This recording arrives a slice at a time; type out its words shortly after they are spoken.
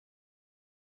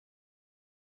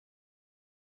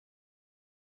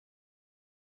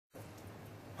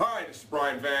This is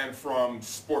Brian Van from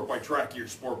Sport Bike Track Gear,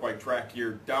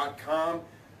 sportbiketrackgear.com.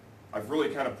 I've really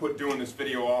kind of put doing this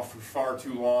video off for far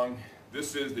too long.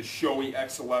 This is the Shoei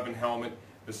X-11 helmet.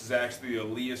 This is actually the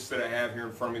Elias that I have here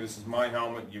in front of me. This is my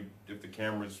helmet. If the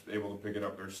camera is able to pick it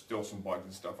up, there's still some bugs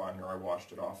and stuff on here. I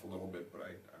washed it off a little bit, but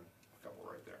a couple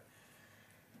right there.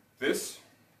 This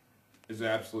is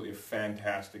absolutely a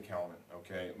fantastic helmet,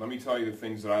 okay? Let me tell you the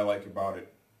things that I like about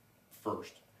it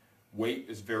first. Weight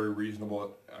is very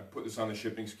reasonable. I put this on the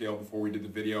shipping scale before we did the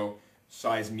video.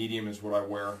 Size medium is what I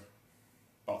wear,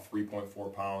 about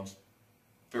 3.4 pounds.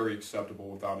 Very acceptable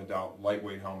without a doubt.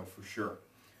 Lightweight helmet for sure.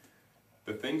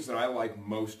 The things that I like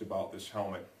most about this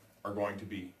helmet are going to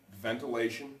be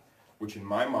ventilation, which in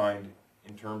my mind,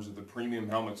 in terms of the premium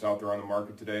helmets out there on the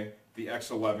market today, the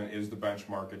X-11 is the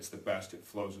benchmark. It's the best. It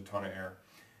flows a ton of air.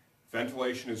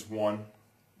 Ventilation is one.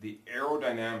 The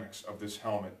aerodynamics of this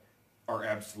helmet are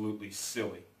absolutely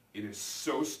silly. It is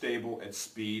so stable at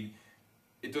speed.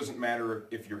 It doesn't matter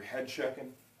if you're head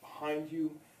checking behind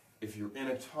you, if you're in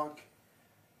a tuck,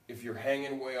 if you're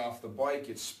hanging way off the bike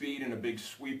at speed in a big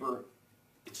sweeper.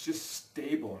 It's just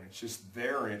stable and it's just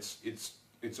there, and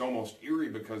it's almost eerie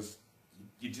because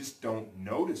you just don't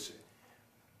notice it.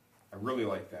 I really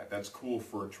like that. That's cool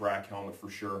for a track helmet for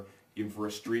sure. Even for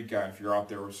a street guy, if you're out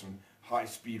there with some high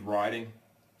speed riding,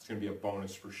 it's going to be a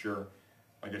bonus for sure.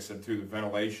 Like I said too, the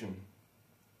ventilation,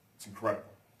 it's incredible.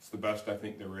 It's the best I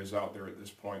think there is out there at this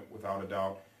point, without a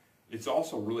doubt. It's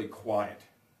also really quiet,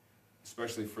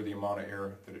 especially for the amount of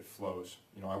air that it flows.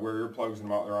 You know, I wear earplugs and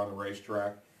I'm out there on the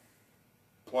racetrack.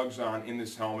 Plugs on in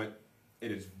this helmet,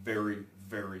 it is very,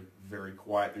 very, very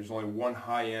quiet. There's only one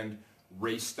high-end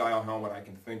race-style helmet I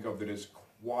can think of that is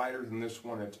quieter than this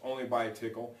one. It's only by a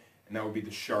tickle, and that would be the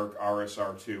Shark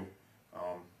RSR2.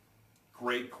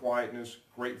 Great quietness,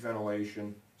 great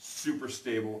ventilation, super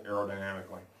stable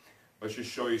aerodynamically. Let's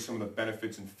just show you some of the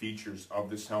benefits and features of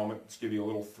this helmet. Let's give you a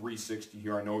little 360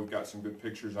 here. I know we've got some good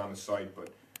pictures on the site, but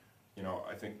you know,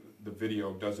 I think the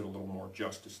video does it a little more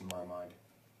justice in my mind.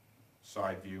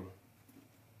 Side view,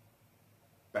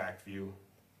 back view,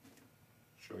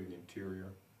 show you the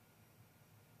interior.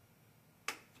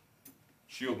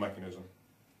 Shield mechanism.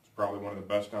 It's probably one of the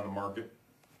best on the market.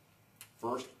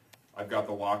 First, I've got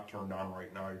the lock turned on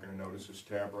right now. You're going to notice this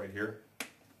tab right here.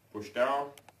 Push down,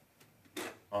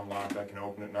 unlock, I can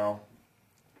open it now.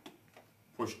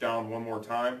 Push down one more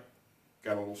time.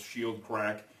 Got a little shield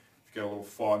crack. If you've got a little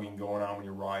fogging going on when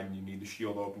you're riding, you need the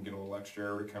shield open, get a little extra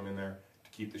air to come in there. To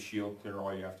keep the shield clear,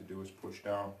 all you have to do is push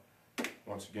down.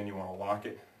 Once again, you want to lock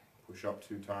it. Push up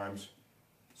 2 times.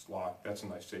 It's locked. That's a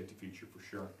nice safety feature for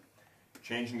sure.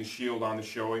 Changing the shield on the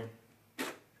Shoei,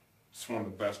 it's one of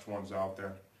the best ones out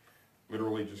there.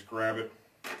 Literally just grab it,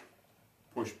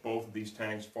 push both of these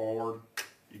tanks forward.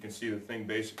 You can see the thing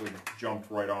basically jumped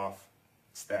right off.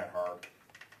 It's that hard.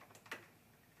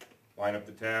 Line up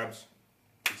the tabs.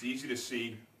 It's easy to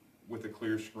see with a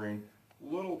clear screen.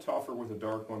 A little tougher with a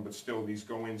dark one, but still these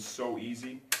go in so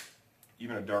easy.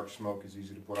 Even a dark smoke is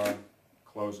easy to put on.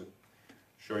 Close it.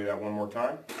 Show you that one more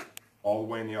time. All the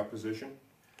way in the up position.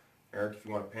 Eric, if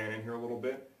you want to pan in here a little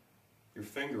bit, your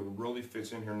finger really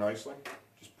fits in here nicely.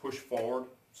 Just push forward,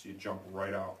 so you jump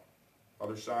right out.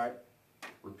 Other side,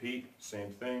 repeat, same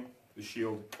thing. The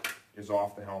shield is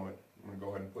off the helmet. I'm going to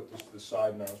go ahead and put this to the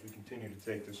side now as we continue to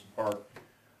take this apart.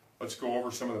 Let's go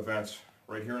over some of the vents.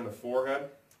 Right here in the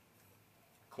forehead,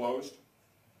 closed,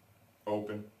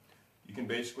 open. You can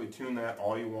basically tune that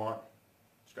all you want.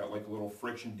 It's got like a little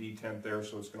friction detent there,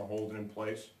 so it's going to hold it in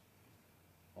place.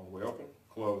 All the way open,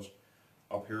 closed.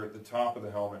 Up here at the top of the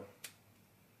helmet,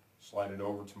 slide it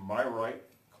over to my right,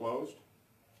 closed.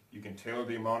 You can tailor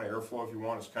the amount of airflow if you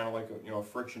want. It's kind of like a, a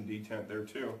friction detent there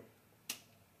too.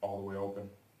 All the way open.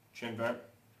 Chin vent.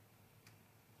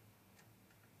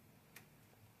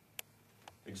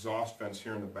 Exhaust vents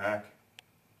here in the back.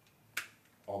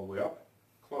 All the way up,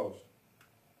 closed.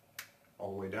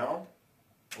 All the way down,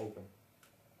 open.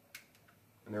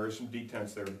 And there is some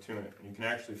detents there to tune it. And you can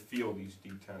actually feel these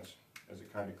detents as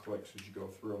it kind of clicks as you go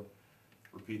through.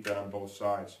 Repeat that on both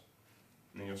sides.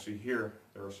 And then you'll see here,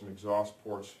 there are some exhaust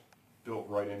ports built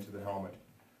right into the helmet.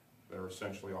 They're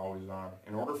essentially always on.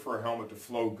 In order for a helmet to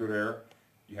flow good air,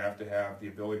 you have to have the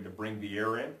ability to bring the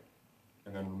air in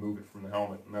and then remove it from the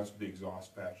helmet. And that's what the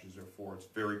exhaust patches are for. It's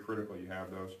very critical you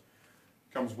have those.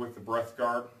 Comes with the breath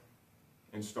guard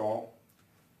installed.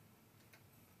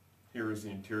 Here is the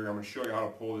interior. I'm going to show you how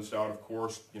to pull this out, of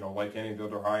course. You know, like any of the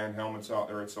other high-end helmets out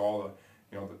there, it's all the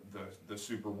the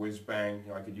super whiz-bang.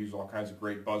 I could use all kinds of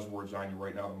great buzzwords on you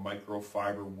right now, the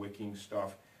microfiber wicking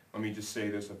stuff. Let me just say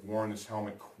this, I've worn this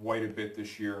helmet quite a bit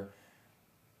this year.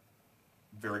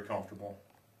 Very comfortable.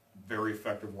 Very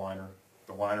effective liner.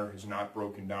 The liner has not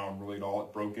broken down really at all.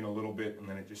 It broke in a little bit and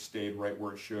then it just stayed right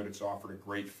where it should. It's offered a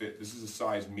great fit. This is a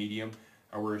size medium.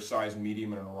 I wear a size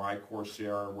medium in an Arai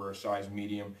Corsair. I wear a size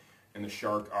medium in the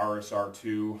Shark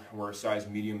RSR2. I wear a size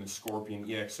medium in the Scorpion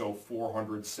EXO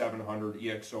 400, 700,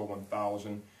 EXO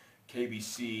 1000,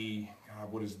 KBC,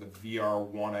 what is the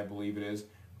VR1 I believe it is,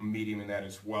 a medium in that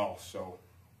as well. So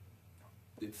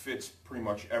it fits pretty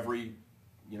much every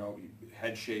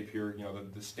head shape here,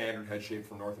 the standard head shape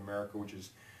from North America, which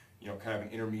is, kind of an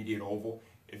intermediate oval.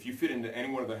 If you fit into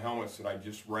any one of the helmets that I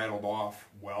just rattled off,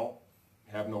 well,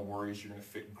 have no worries, you're going to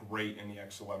fit great in the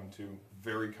X-11 too.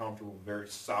 Very comfortable, very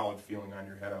solid feeling on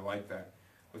your head. I like that.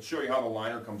 Let's show you how the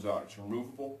liner comes out. It's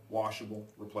removable, washable,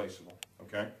 replaceable,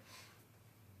 okay?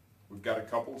 We've got a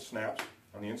couple of snaps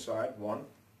on the inside, 1,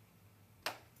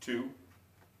 2,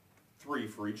 3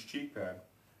 for each cheek pad.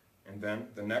 And then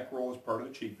the neck roll is part of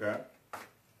the cheek pad.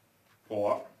 Pull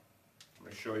up. I'm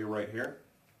going to show you right here.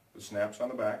 The snaps on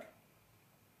the back.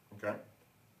 Okay?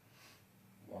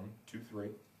 1, 2, 3.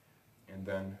 And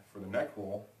then for the neck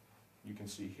roll, you can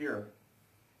see here,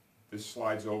 this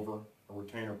slides over a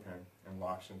retainer pin and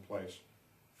locks in place,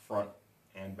 front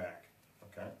and back.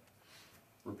 Okay?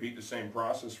 Repeat the same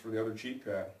process for the other cheek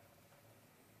pad.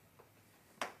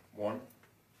 1,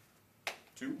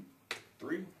 2,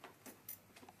 3.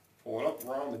 Pull it up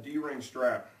around the D-ring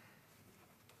strap.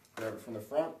 Grab it from the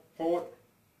front, pull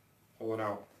it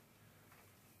out.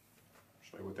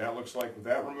 Show you what that looks like with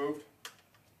that removed.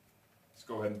 Let's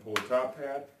go ahead and pull the top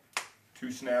pad.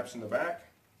 2 snaps in the back.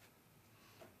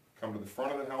 Come to the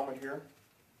front of the helmet here.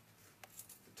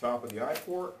 The top of the eye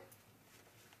port.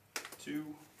 2,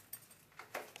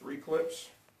 3 clips.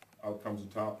 Out comes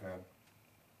the top pad.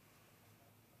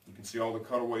 You can see all the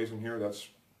cutaways in here. That's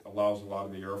allows a lot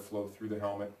of the airflow through the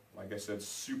helmet. Like I said,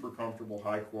 super comfortable,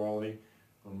 high quality,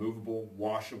 removable,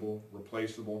 washable,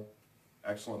 replaceable,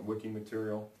 excellent wicking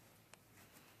material.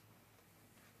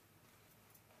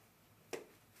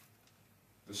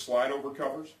 The slide over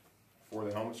covers for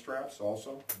the helmet straps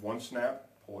also, 1 snap,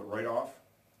 pull it right off,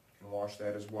 you can wash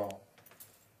that as well.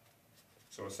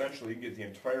 So essentially you get the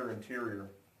entire interior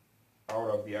out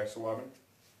of the X-11,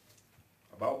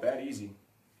 about that easy,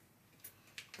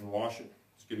 and wash it.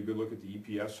 Let's get a good look at the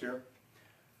EPS here.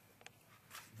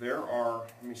 There are,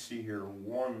 let me see here,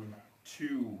 1,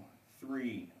 2,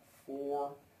 3,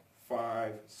 4,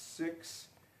 5, 6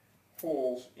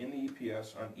 holes in the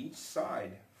EPS on each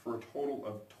side for a total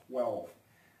of 12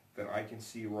 that I can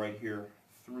see right here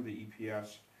through the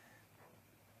EPS.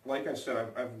 Like I said,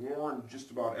 I've worn just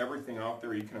about everything out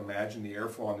there you can imagine. The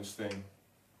airflow on this thing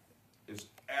is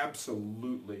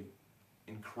absolutely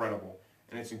incredible.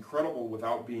 And it's incredible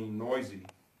without being noisy.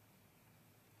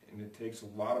 And it takes a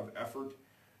lot of effort,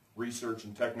 research,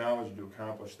 and technology to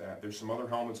accomplish that. There's some other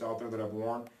helmets out there that I've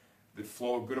worn that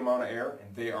flow a good amount of air,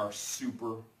 and they are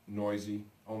super noisy,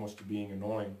 almost to being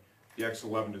annoying. The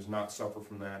X-11 does not suffer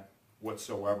from that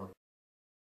whatsoever.